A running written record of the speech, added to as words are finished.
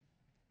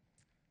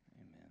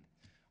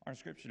Our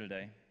scripture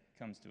today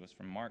comes to us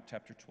from Mark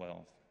chapter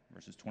 12,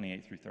 verses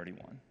 28 through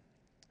 31.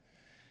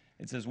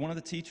 It says, "One of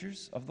the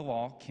teachers of the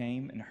law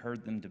came and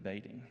heard them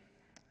debating.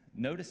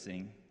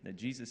 Noticing that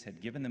Jesus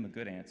had given them a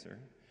good answer,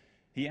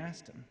 he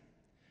asked him,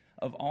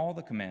 'Of all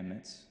the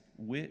commandments,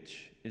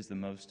 which is the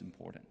most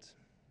important?'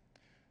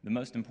 'The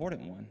most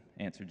important one,'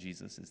 answered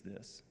Jesus, 'is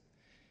this: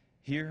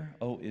 Hear,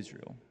 O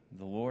Israel,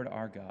 the Lord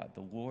our God,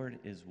 the Lord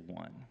is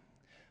one.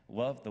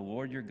 Love the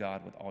Lord your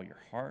God with all your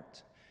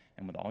heart,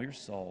 and with all your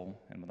soul,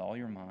 and with all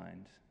your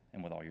mind,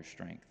 and with all your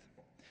strength.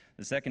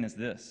 The second is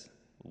this: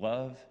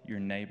 love your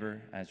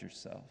neighbor as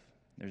yourself.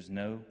 There's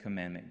no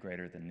commandment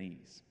greater than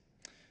these.'"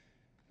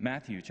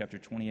 Matthew chapter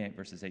 28,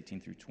 verses 18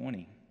 through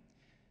 20.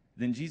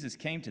 "Then Jesus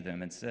came to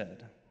them and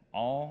said,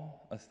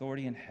 'All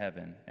authority in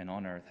heaven and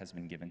on earth has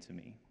been given to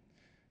me.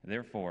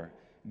 Therefore,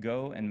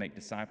 go and make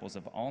disciples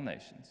of all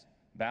nations,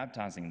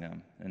 baptizing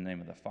them in the name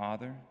of the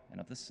Father,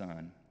 and of the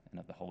Son, and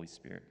of the Holy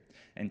Spirit,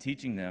 and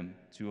teaching them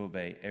to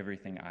obey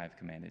everything I have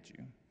commanded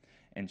you.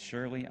 And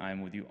surely I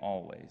am with you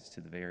always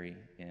to the very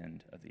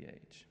end of the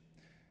age.'"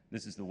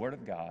 This is the word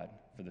of God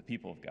for the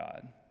people of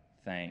God.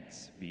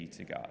 Thanks be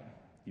to God.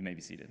 You may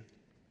be seated.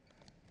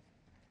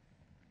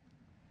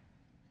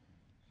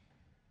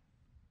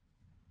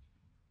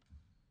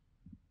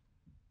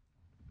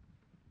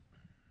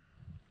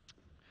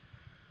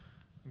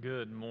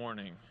 Good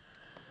morning.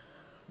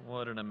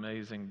 What an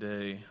amazing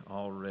day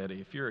already.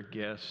 If you're a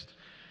guest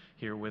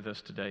here with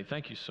us today,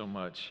 thank you so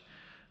much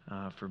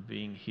for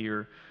being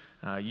here.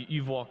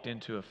 You've walked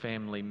into a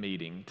family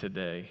meeting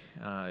today,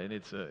 and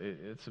it's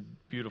a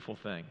beautiful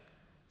thing.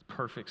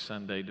 Perfect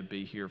Sunday to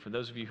be here. For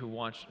those of you who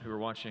are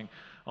watching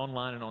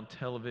online and on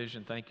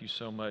television, thank you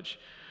so much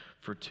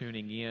for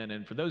tuning in.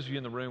 And for those of you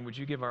in the room, would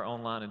you give our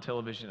online and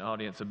television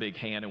audience a big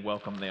hand and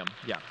welcome them?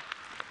 Yeah.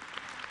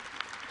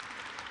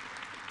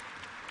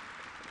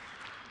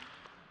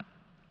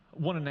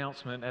 One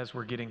announcement as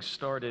we're getting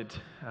started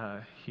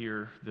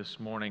here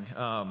this morning.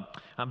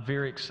 I'm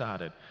very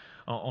excited.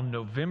 On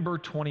November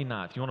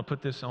 29th, you want to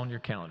put this on your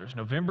calendars.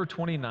 November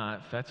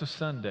 29th, that's a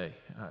Sunday.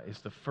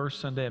 It's the first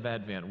Sunday of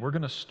Advent. We're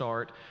going to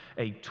start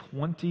a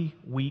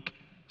 20-week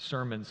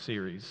sermon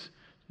series.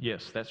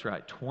 Yes, that's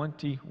right,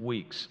 20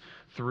 weeks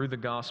through the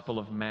Gospel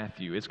of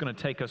Matthew. It's going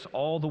to take us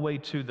all the way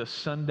to the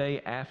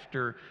Sunday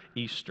after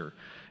Easter.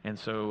 And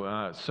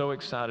so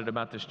excited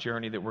about this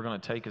journey that we're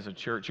going to take as a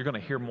church. You're going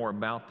to hear more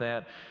about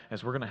that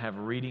as we're going to have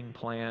reading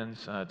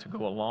plans to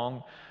go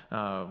along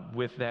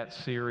with that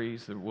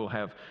series. We'll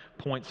have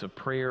points of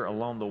prayer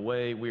along the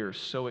way. We are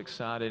so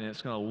excited, and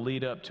it's going to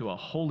lead up to a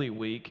Holy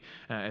Week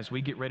as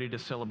we get ready to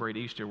celebrate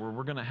Easter, where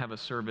we're going to have a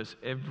service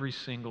every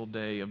single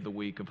day of the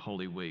week of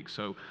Holy Week.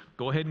 So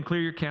go ahead and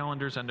clear your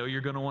calendars. I know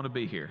you're going to want to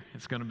be here.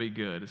 It's going to be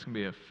good. It's going to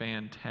be a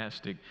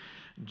fantastic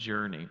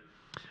journey.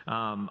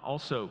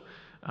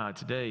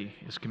 Today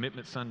is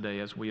Commitment Sunday,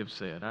 as we have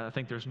said. I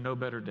think there's no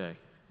better day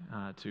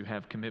to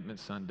have Commitment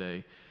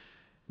Sunday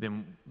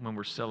than when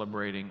we're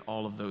celebrating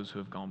all of those who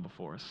have gone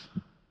before us.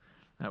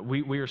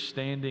 We are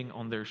standing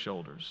on their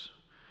shoulders.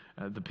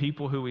 The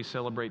people who we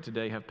celebrate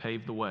today have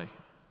paved the way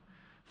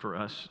for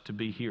us to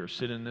be here,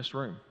 sit in this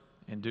room,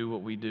 and do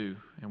what we do,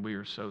 and we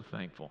are so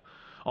thankful.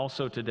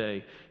 Also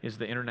today is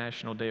the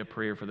International Day of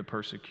Prayer for the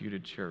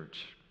Persecuted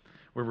Church.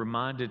 We're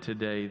reminded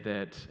today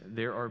that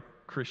there are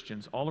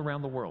Christians all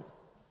around the world.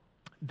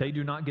 They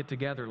do not get to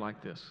gather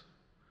like this.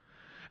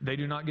 They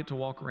do not get to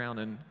walk around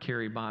and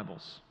carry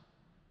Bibles.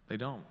 They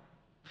don't.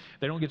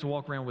 They don't get to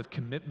walk around with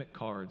commitment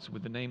cards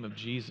with the name of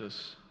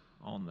Jesus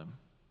on them.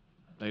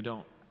 They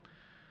don't.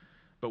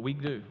 But we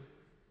do.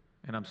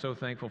 And I'm so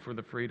thankful for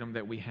the freedom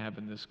that we have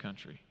in this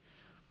country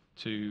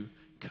to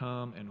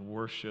come and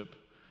worship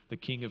the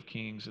King of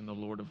Kings and the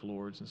Lord of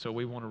Lords. And so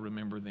we want to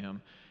remember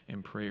them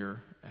in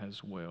prayer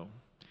as well.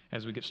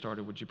 As we get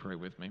started, would you pray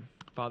with me?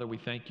 Father, we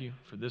thank you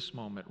for this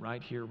moment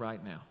right here,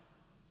 right now.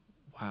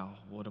 Wow,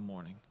 what a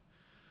morning.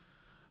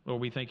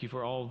 Lord, we thank you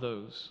for all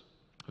those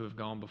who have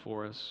gone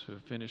before us, who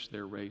have finished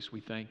their race.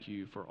 We thank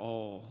you for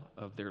all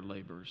of their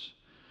labors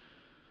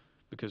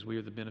because we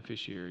are the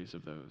beneficiaries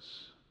of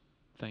those.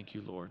 Thank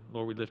you, Lord.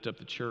 Lord, we lift up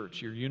the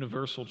church, your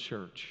universal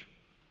church,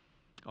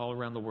 all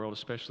around the world,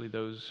 especially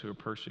those who are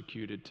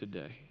persecuted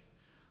today.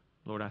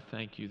 Lord, I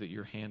thank you that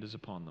your hand is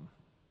upon them.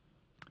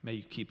 May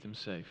you keep them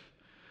safe.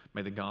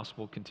 May the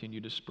gospel continue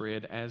to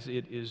spread as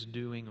it is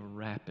doing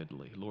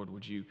rapidly. Lord,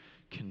 would you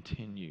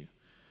continue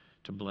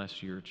to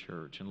bless your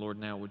church? And Lord,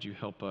 now would you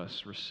help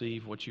us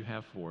receive what you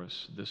have for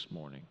us this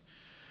morning?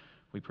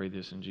 We pray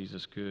this in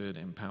Jesus' good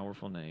and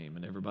powerful name.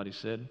 And everybody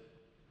said,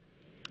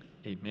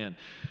 Amen.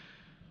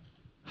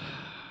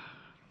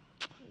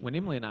 When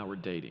Emily and I were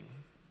dating,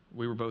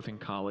 we were both in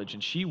college,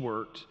 and she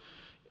worked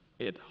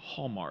at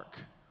Hallmark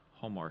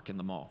in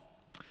the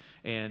mall.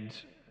 And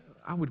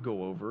I would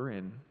go over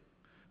and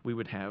we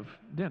would have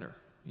dinner,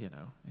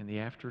 in the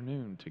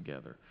afternoon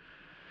together.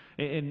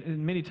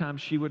 And many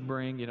times she would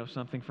bring,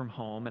 something from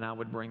home, and I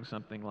would bring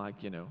something like,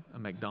 a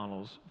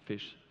McDonald's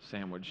fish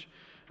sandwich.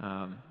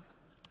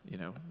 It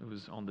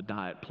was on the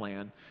diet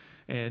plan.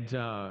 And,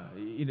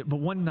 but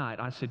one night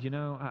I said,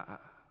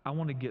 I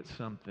want to get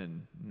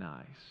something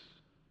nice.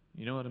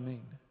 You know what I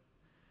mean?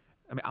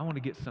 I want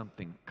to get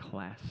something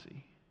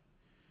classy.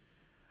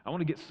 I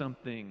want to get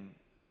something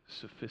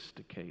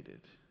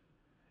sophisticated,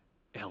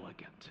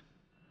 elegant.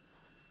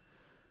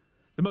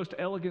 The most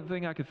elegant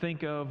thing I could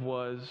think of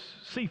was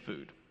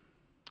seafood.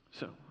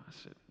 So I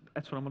said,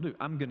 that's what I'm going to do.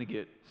 I'm going to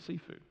get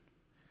seafood.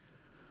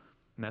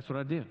 And that's what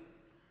I did.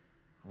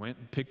 I went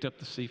and picked up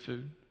the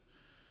seafood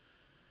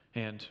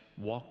and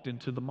walked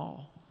into the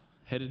mall,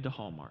 headed to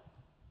Hallmark,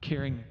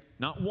 carrying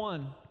not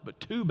one, but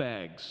 2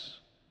 bags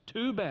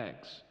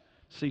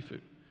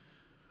seafood.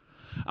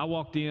 I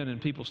walked in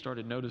and people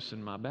started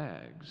noticing my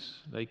bags.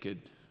 They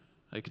could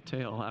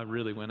tell I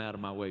really went out of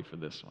my way for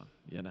this one,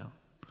 you know.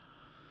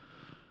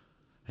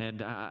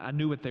 And I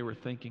knew what they were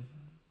thinking.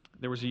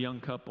 There was a young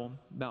couple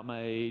about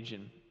my age,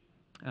 and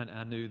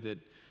I knew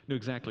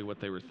exactly what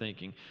they were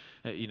thinking.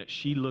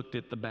 She looked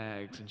at the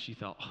bags and she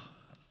thought, oh,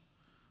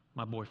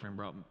 my boyfriend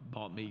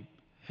bought me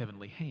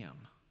heavenly ham.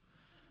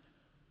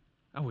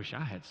 I wish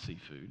I had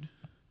seafood.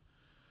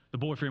 The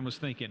boyfriend was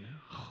thinking,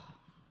 oh,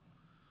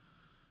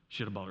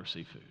 should have bought her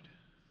seafood.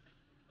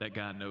 That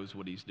guy knows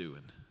what he's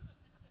doing.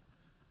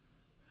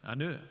 I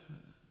knew it.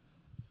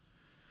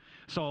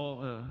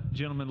 Saw a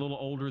gentleman a little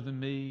older than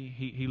me.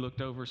 He looked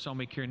over, saw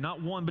me carrying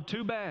not 1, but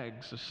 2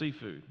 bags of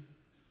seafood.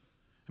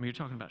 You're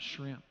talking about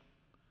shrimp,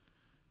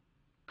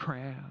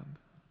 crab.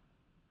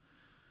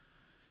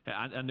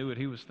 I knew what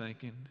he was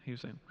thinking. He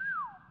was saying,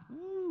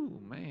 ooh,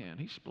 man,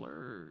 he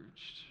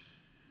splurged.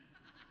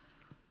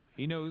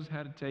 He knows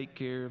how to take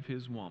care of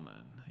his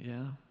woman,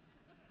 yeah?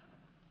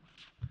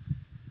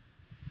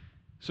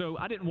 So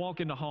I didn't walk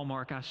into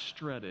Hallmark, I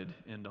strutted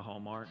into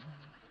Hallmark.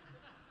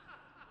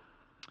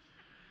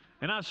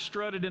 And I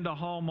strutted into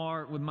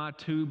Hallmark with my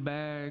 2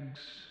 bags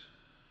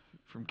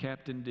from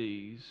Captain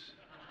D's.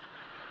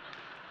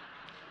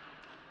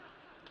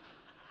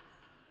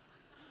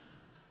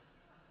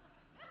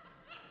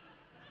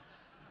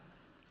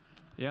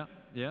 Yep,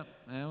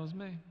 that was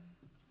me.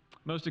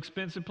 Most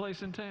expensive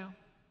place in town.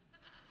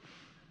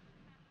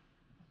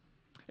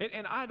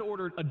 And I'd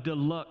ordered a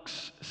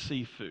deluxe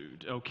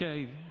seafood,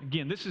 okay?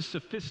 Again, this is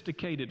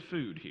sophisticated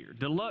food here.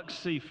 Deluxe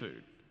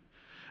seafood.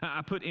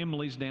 I put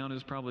Emily's down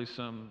as probably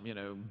some,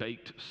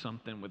 baked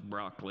something with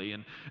broccoli.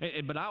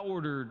 But I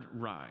ordered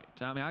right.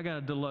 I got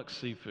a deluxe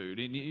seafood.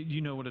 And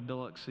you know what a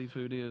deluxe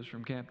seafood is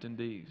from Captain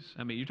D's?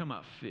 You're talking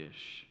about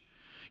fish.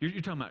 You're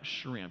talking about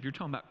shrimp. You're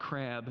talking about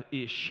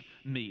crab-ish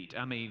meat.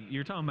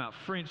 You're talking about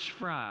French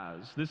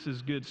fries. This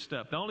is good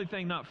stuff. The only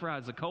thing not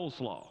fried is the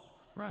coleslaw,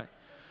 right?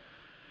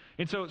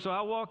 And so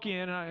I walk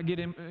in, and I get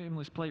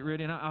Emily's plate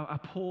ready, and I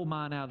pull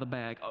mine out of the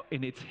bag,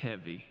 and it's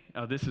heavy.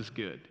 Oh, this is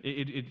good.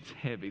 It's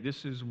heavy.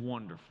 This is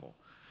wonderful.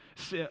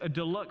 A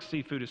deluxe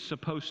seafood is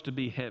supposed to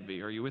be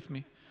heavy. Are you with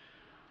me?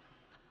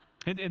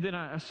 And then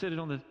I set it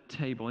on the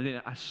table, and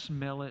then I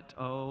smell it.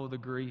 Oh, the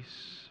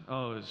grease.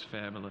 Oh, it's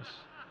fabulous.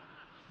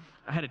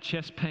 I had a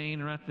chest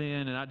pain right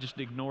then, and I just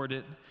ignored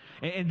it.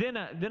 And then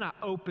I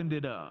opened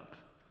it up.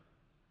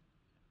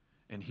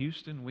 In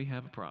Houston, we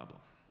have a problem.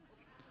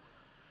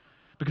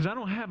 Because I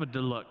don't have a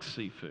deluxe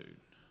seafood.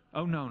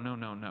 Oh, no.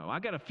 I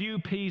got a few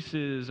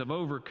pieces of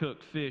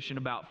overcooked fish and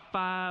about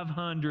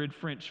 500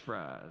 French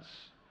fries.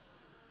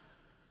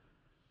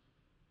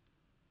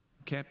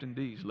 Captain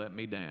D's let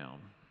me down.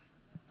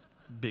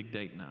 Big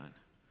date night.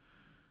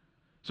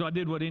 So I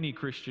did what any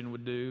Christian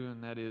would do,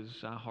 and that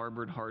is I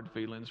harbored hard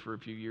feelings for a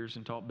few years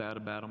and talked bad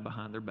about them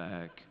behind their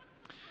back.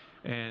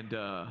 And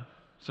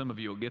some of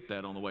you will get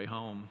that on the way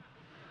home.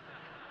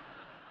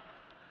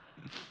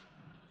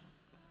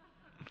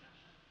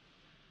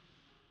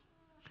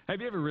 Have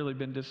you ever really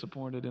been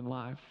disappointed in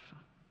life?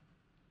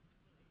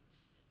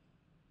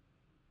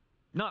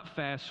 Not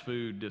fast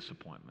food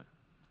disappointment.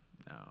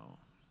 No.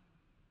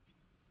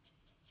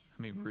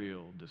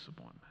 Real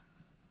disappointment.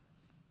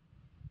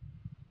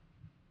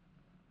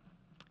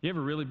 You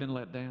ever really been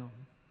let down?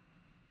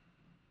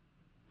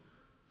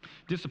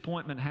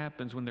 Disappointment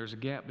happens when there's a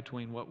gap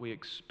between what we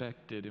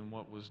expected and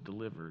what was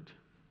delivered.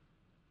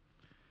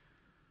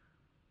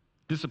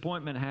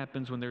 Disappointment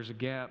happens when there's a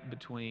gap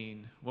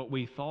between what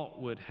we thought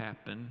would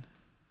happen,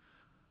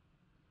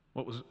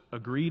 what was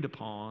agreed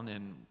upon,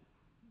 and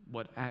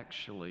what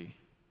actually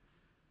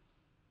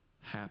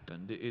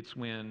happened. It's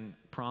when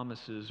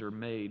promises are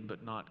made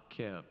but not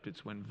kept.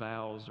 It's when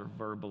vows are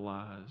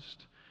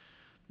verbalized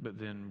but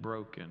then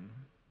broken.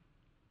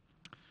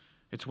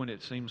 It's when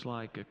it seems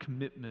like a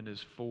commitment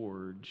is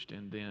forged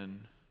and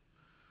then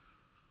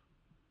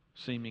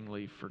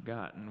seemingly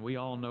forgotten. We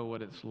all know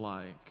what it's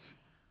like.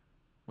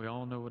 We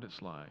all know what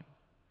it's like,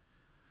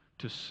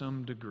 to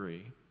some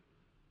degree,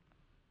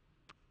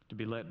 to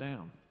be let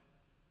down,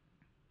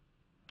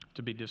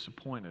 to be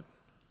disappointed.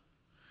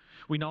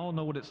 We all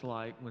know what it's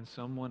like when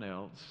someone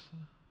else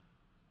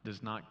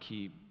does not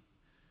keep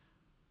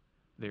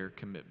their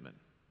commitment.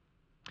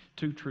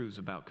 2 truths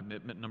about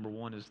commitment. Number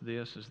 1 is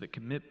that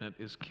commitment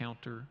is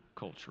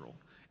countercultural.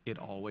 It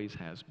always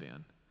has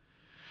been.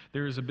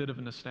 There is a bit of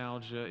a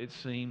nostalgia, it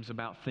seems,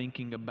 about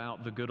thinking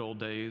about the good old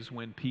days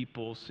when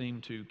people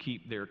seem to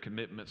keep their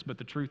commitments. But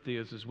the truth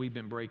is we've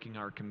been breaking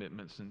our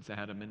commitments since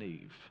Adam and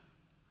Eve.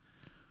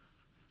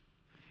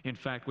 In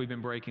fact, we've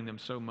been breaking them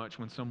so much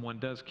when someone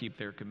does keep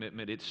their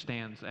commitment, it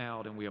stands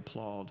out and we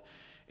applaud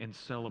and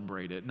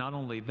celebrate it. Not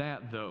only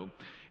that, though,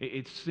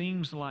 it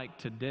seems like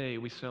today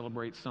we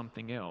celebrate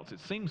something else. It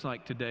seems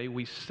like today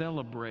we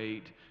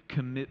celebrate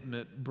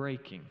commitment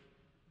breaking.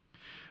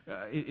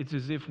 It's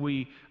as if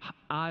we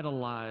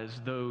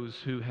idolize those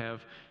who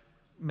have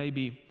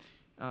maybe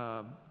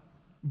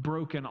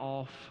broken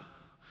off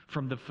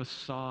from the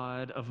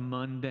facade of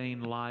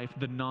mundane life,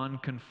 the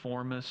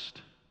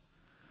nonconformist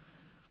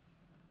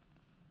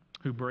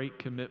who break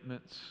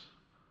commitments,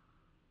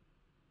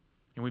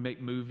 and we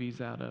make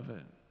movies out of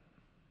it,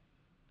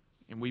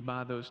 and we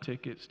buy those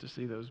tickets to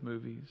see those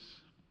movies.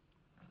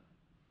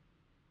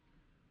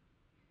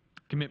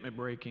 Commitment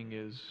breaking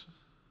is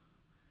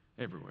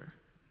everywhere.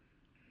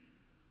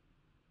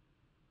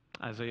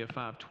 Isaiah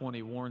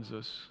 5:20 warns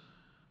us.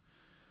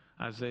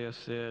 Isaiah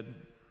said,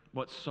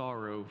 "What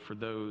sorrow for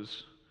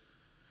those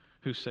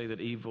who say that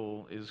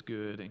evil is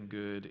good and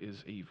good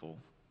is evil."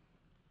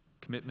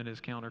 Commitment is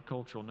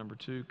countercultural. Number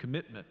two,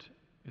 commitment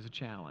is a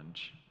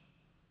challenge.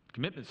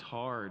 Commitment's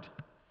hard.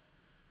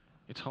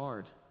 It's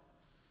hard.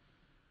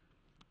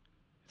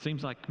 It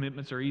seems like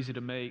commitments are easy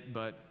to make,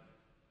 but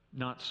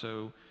not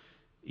so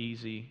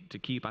easy to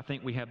keep. I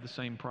think we have the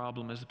same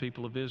problem as the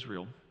people of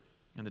Israel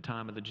in the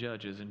time of the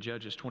Judges. In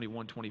Judges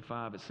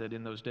 21:25, it said,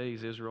 "In those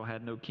days Israel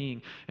had no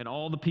king, and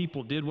all the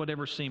people did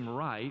whatever seemed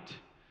right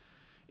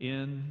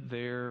in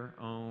their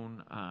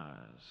own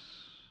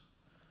eyes."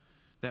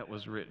 That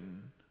was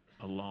written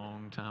a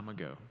long time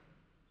ago,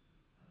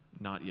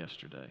 not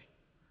yesterday.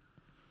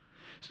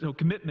 So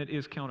commitment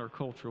is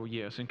countercultural,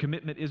 yes, and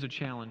commitment is a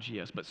challenge,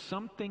 yes, but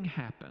something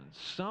happens.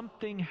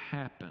 Something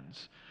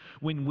happens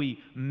when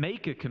we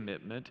make a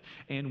commitment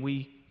and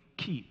we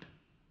keep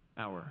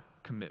our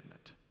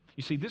commitment.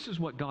 You see, this is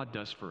what God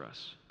does for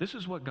us. This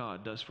is what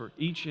God does for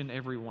each and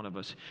every one of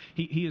us.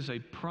 He is a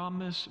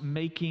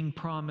promise-making,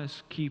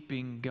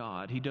 promise-keeping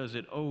God. He does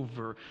it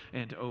over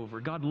and over.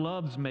 God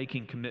loves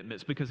making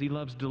commitments because He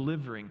loves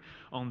delivering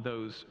on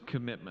those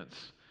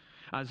commitments.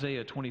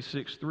 Isaiah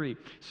 26:3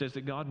 says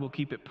that God will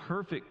keep at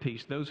perfect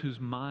peace those whose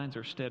minds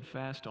are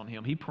steadfast on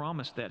Him. He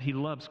promised that. He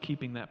loves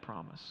keeping that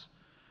promise.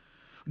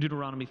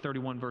 Deuteronomy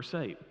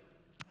 31:8.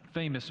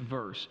 Famous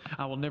verse.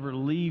 "I will never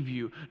leave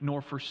you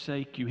nor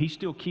forsake you." He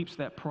still keeps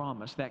that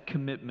promise, that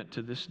commitment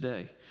to this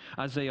day.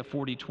 Isaiah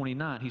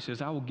 40:29, he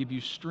says, "I will give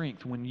you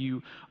strength when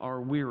you are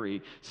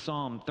weary."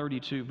 Psalm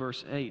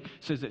 32:8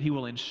 says that He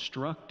will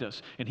instruct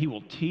us and He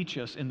will teach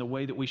us in the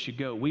way that we should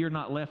go. We are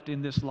not left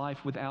in this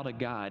life without a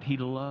guide. He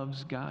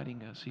loves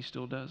guiding us. He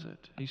still does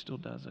it. He still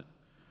does it.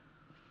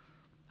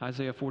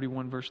 Isaiah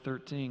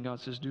 41:13, God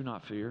says, "Do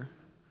not fear.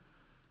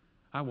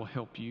 I will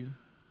help you.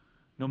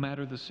 No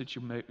matter the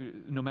situation,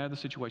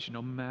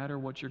 no matter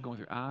what you're going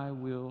through, I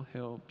will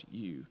help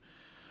you."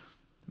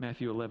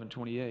 Matthew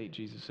 11:28,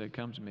 Jesus said,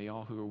 "Come to me,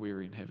 all who are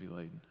weary and heavy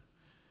laden.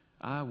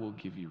 I will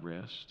give you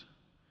rest."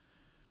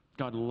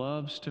 God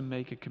loves to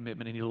make a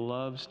commitment, and He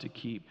loves to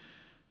keep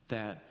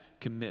that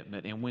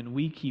commitment. And when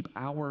we keep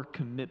our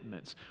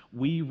commitments,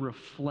 we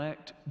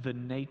reflect the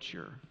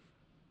nature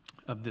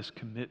of this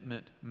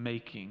commitment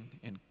making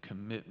and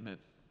commitment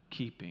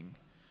keeping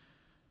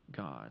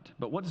God.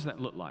 But what does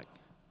that look like?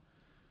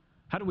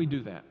 How do we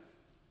do that?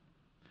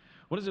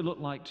 What does it look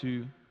like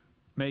to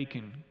make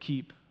and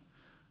keep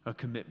a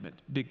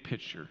commitment? Big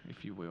picture,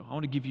 if you will. I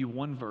want to give you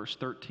one verse,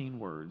 13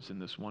 words in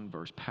this one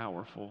verse,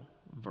 powerful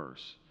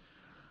verse.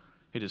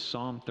 It is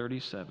Psalm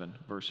 37,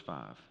 verse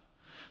 5.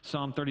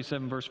 Psalm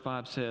 37, verse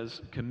 5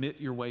 says, "Commit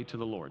your way to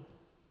the Lord."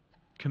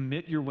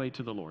 Commit your way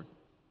to the Lord.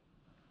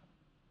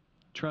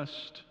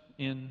 Trust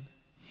in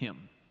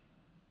Him.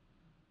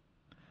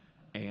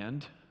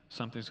 And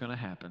something's going to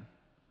happen.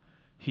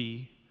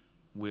 He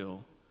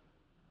will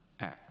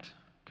act.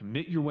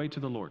 Commit your way to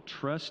the Lord.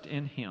 Trust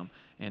in Him,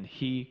 and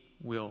He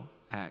will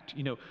act.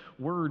 You know,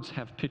 words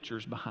have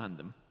pictures behind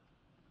them.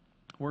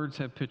 Words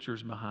have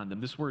pictures behind them.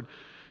 This word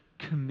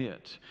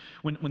commit.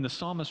 When the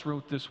psalmist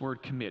wrote this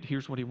word commit,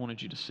 here's what he wanted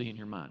you to see in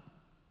your mind.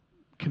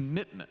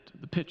 Commitment,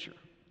 the picture,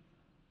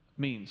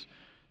 means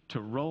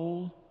to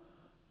roll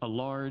a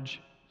large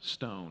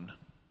stone.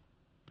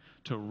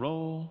 To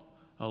roll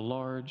a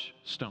large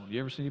stone. You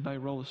ever see anybody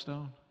roll a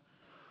stone?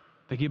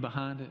 They get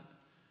behind it.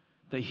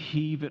 They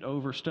heave it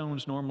over.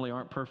 Stones normally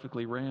aren't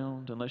perfectly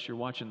round unless you're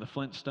watching the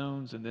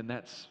Flintstones, and then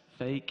that's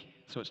fake,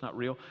 so it's not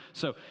real.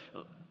 So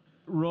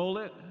roll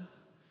it,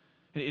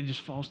 and it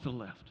just falls to the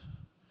left.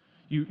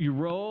 You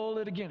roll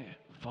it again, it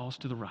falls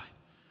to the right.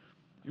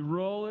 You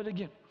roll it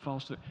again,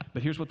 falls to the...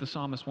 But here's what the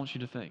psalmist wants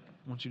you to think,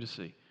 wants you to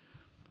see.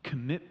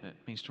 Commitment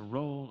means to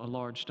roll a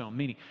large stone,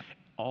 meaning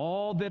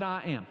all that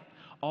I am,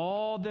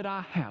 all that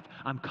I have,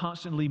 I'm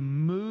constantly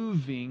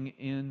moving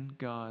in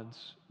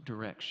God's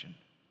direction.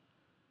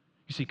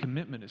 You see,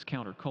 commitment is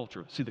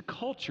countercultural. See, the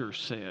culture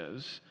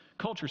says,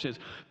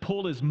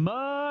 pull as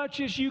much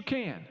as you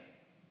can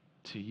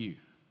to you.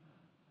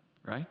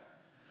 right?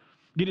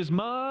 Get as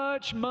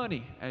much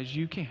money as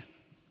you can.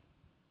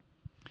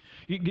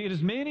 You get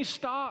as many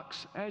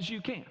stocks as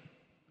you can.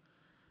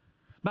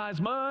 Buy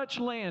as much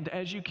land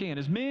as you can,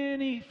 as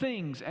many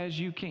things as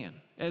you can,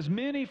 as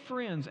many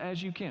friends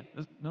as you can.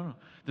 No.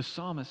 The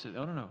psalmist says,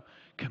 no.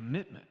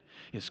 Commitment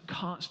is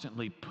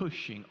constantly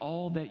pushing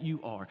all that you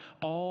are,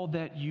 all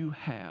that you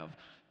have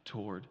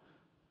toward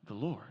the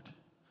Lord.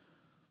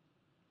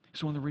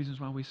 It's one of the reasons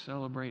why we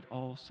celebrate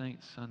All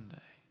Saints Sunday.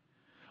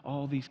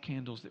 All these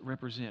candles that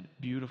represent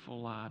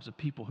beautiful lives of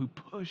people who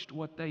pushed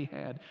what they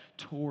had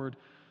toward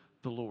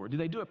the Lord. Do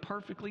they do it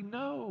perfectly?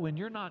 No, and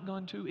you're not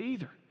going to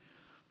either.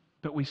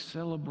 But we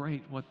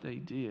celebrate what they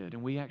did,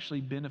 and we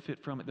actually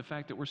benefit from it. The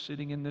fact that we're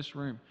sitting in this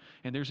room,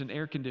 and there's an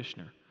air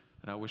conditioner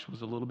that I wish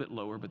was a little bit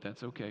lower, but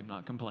that's okay, I'm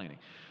not complaining.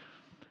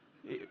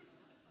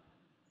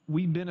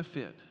 We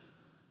benefit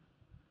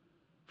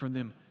from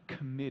them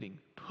committing,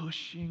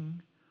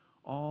 pushing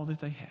all that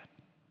they had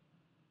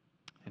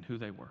and who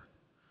they were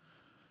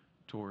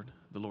toward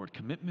the Lord.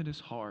 Commitment is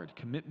hard.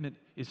 Commitment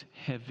is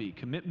heavy.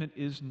 Commitment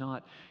is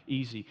not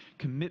easy.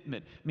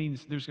 Commitment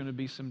means there's going to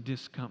be some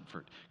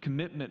discomfort.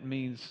 Commitment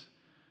means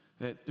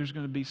that there's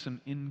going to be some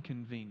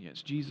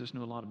inconvenience. Jesus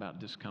knew a lot about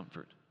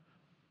discomfort.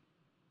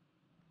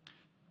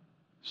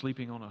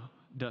 Sleeping on a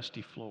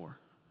dusty floor.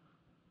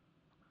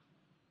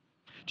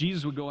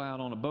 Jesus would go out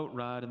on a boat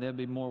ride and there'd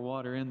be more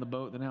water in the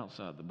boat than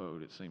outside the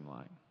boat, it seemed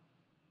like.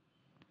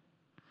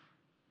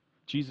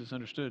 Jesus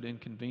understood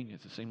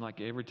inconvenience. It seemed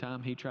like every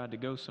time he tried to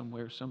go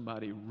somewhere,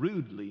 somebody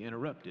rudely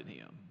interrupted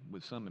him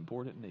with some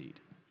important need.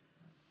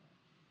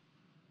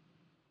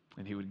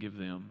 And he would give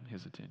them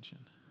his attention.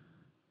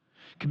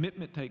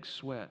 Commitment takes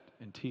sweat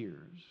and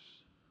tears.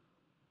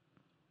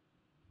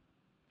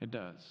 It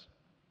does.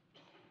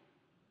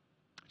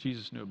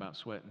 Jesus knew about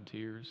sweat and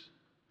tears.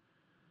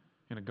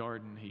 In a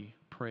garden, he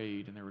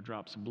prayed and there were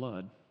drops of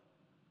blood.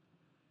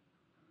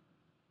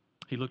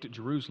 He looked at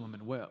Jerusalem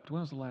and wept.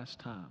 When was the last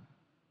time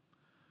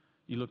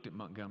you looked at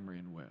Montgomery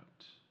and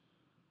wept?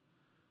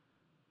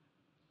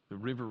 The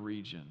river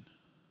region,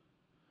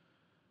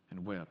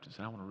 and wept and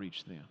said, I want to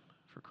reach them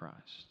for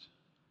Christ.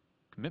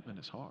 Commitment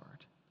is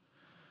hard.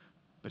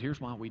 But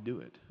here's why we do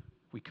it.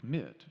 We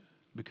commit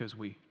because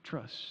we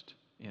trust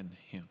in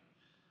Him.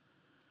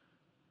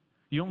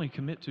 You only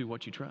commit to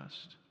what you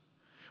trust.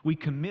 We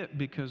commit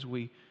because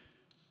we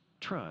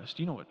trust.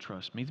 You know what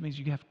trust means? It means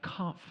you have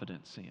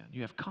confidence in.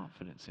 You have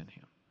confidence in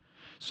Him.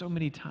 So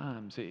many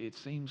times it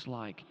seems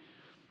like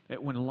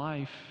that when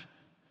life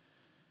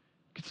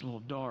gets a little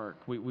dark,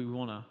 we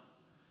want to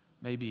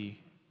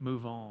maybe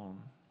move on,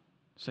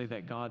 say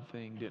that God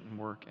thing didn't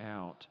work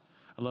out.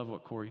 I love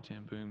what Corrie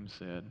ten Boom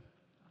said.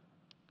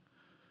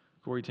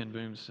 Corrie ten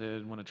Boom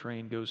said, when a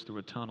train goes through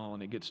a tunnel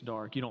and it gets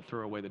dark, you don't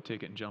throw away the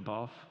ticket and jump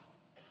off.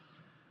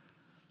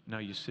 No,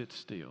 you sit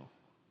still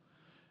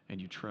and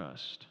you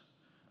trust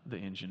the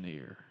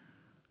engineer.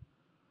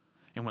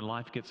 And when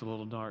life gets a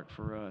little dark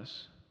for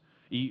us,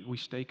 we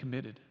stay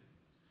committed.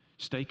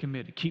 Stay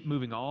committed. Keep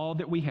moving all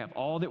that we have,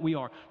 all that we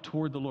are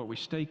toward the Lord. We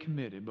stay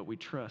committed, but we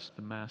trust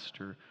the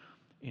master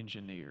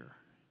engineer.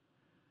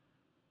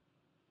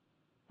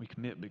 We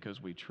commit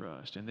because we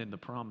trust. And then the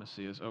promise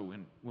is,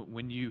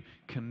 when you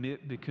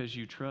commit because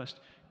you trust,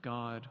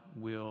 God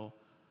will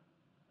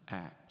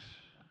act.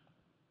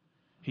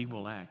 He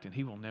will act, and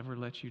He will never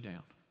let you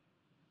down.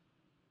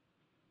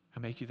 I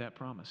make you that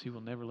promise. He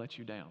will never let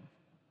you down.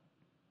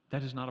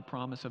 That is not a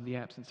promise of the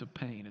absence of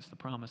pain. It's the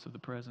promise of the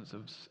presence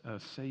of a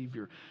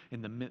Savior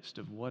in the midst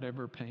of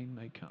whatever pain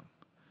may come.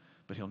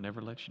 But He'll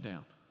never let you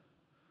down.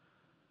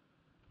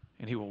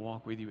 And He will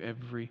walk with you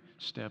every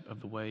step of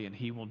the way, and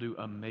He will do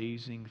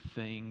amazing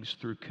things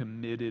through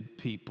committed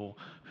people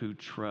who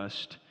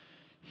trust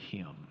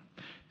Him.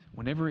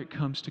 Whenever it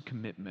comes to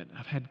commitment,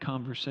 I've had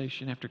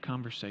conversation after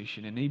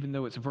conversation, and even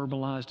though it's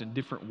verbalized in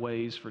different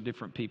ways for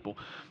different people,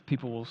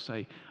 people will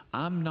say,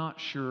 I'm not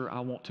sure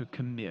I want to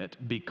commit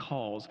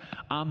because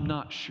I'm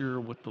not sure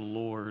what the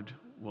Lord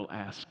will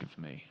ask of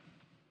me.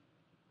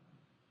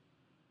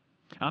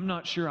 I'm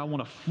not sure I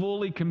want to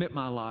fully commit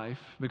my life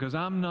because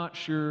I'm not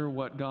sure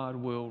what God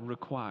will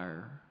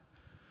require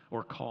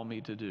or call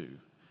me to do.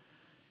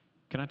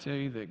 Can I tell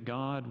you that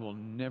God will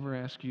never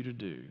ask you to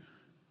do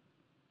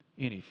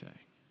anything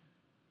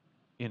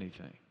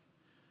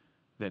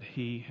that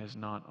He has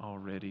not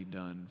already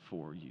done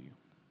for you?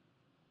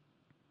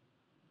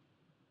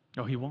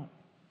 Oh, He won't.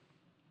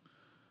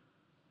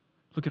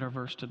 Look at our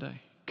verse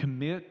today.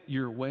 Commit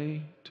your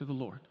way to the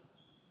Lord.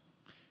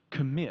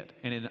 Commit,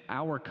 and in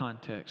our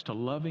context, to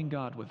loving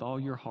God with all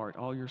your heart,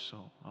 all your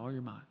soul, all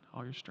your mind,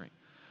 all your strength.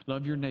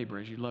 Love your neighbor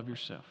as you love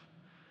yourself.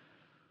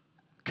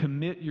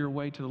 Commit your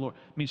way to the Lord.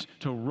 It means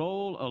to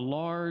roll a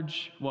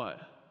large,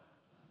 what?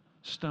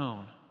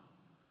 Stone.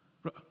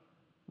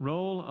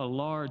 Roll a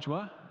large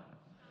what?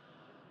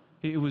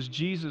 It was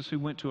Jesus who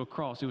went to a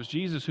cross. It was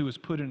Jesus who was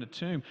put in a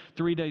tomb.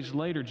 3 days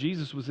later,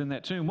 Jesus was in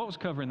that tomb. What was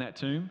covering that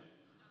tomb?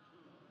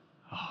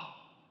 Oh.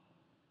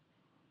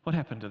 What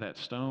happened to that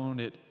stone?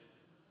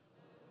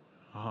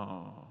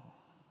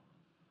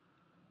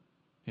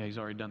 Yeah, He's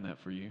already done that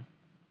for you.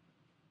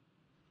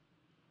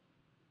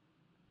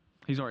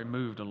 He's already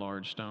moved a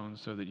large stone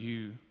so that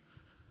you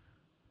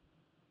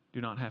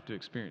do not have to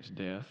experience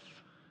death,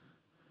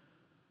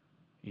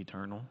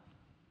 eternal.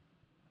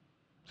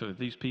 So that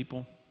these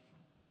people,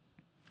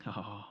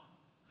 oh,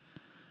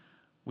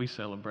 we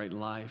celebrate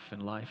life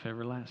and life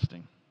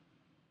everlasting.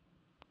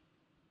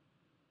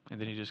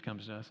 And then he just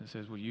comes to us and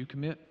says, will you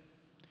commit?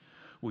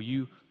 Will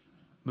you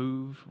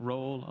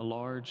roll a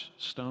large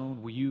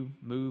stone? Will you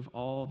move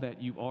all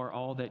that you are,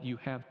 all that you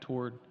have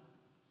toward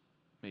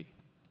me?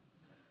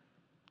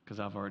 Because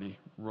I've already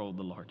rolled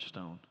the large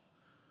stone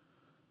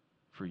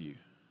for you.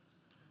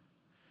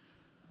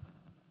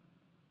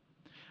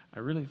 I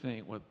really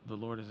think what the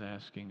Lord is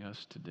asking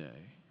us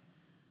today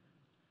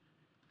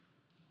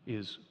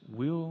is,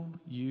 will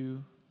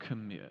you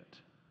commit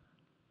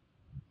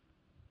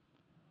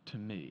to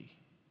me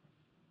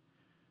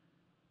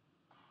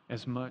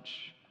as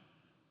much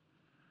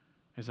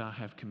as I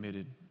have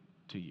committed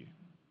to you?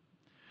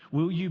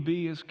 Will you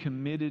be as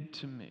committed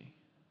to me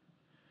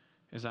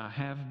as I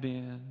have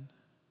been,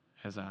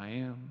 as I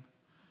am,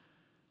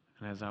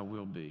 and as I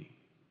will be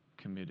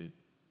committed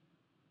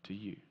to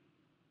you?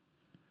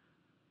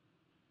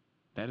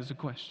 That is a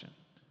question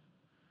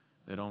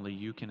that only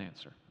you can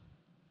answer.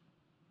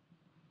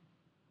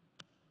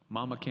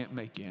 Mama can't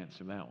make you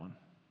answer that one.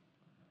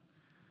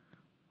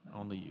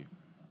 Only you.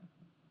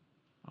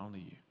 Only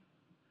you.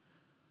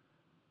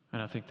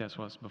 And I think that's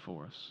what's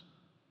before us.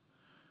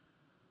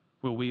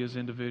 Will we as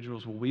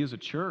individuals, will we as a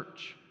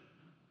church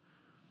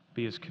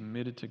be as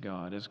committed to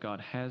God as God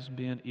has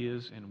been,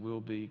 is, and will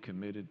be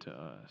committed to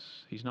us?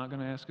 He's not going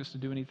to ask us to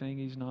do anything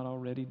He's not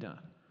already done.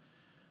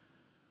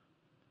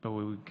 But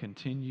we will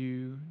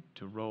continue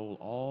to roll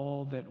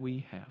all that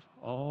we have,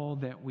 all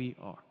that we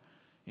are,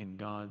 in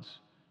God's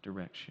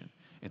direction.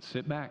 And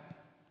sit back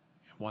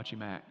and watch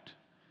Him act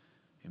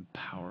in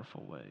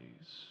powerful ways.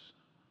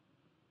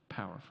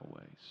 Powerful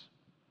ways.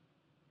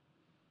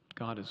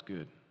 God is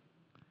good.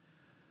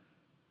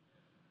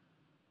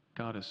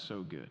 God is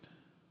so good.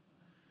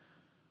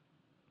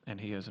 And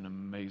He has an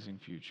amazing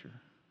future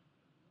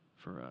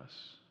for us.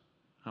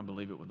 I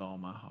believe it with all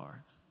my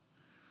heart.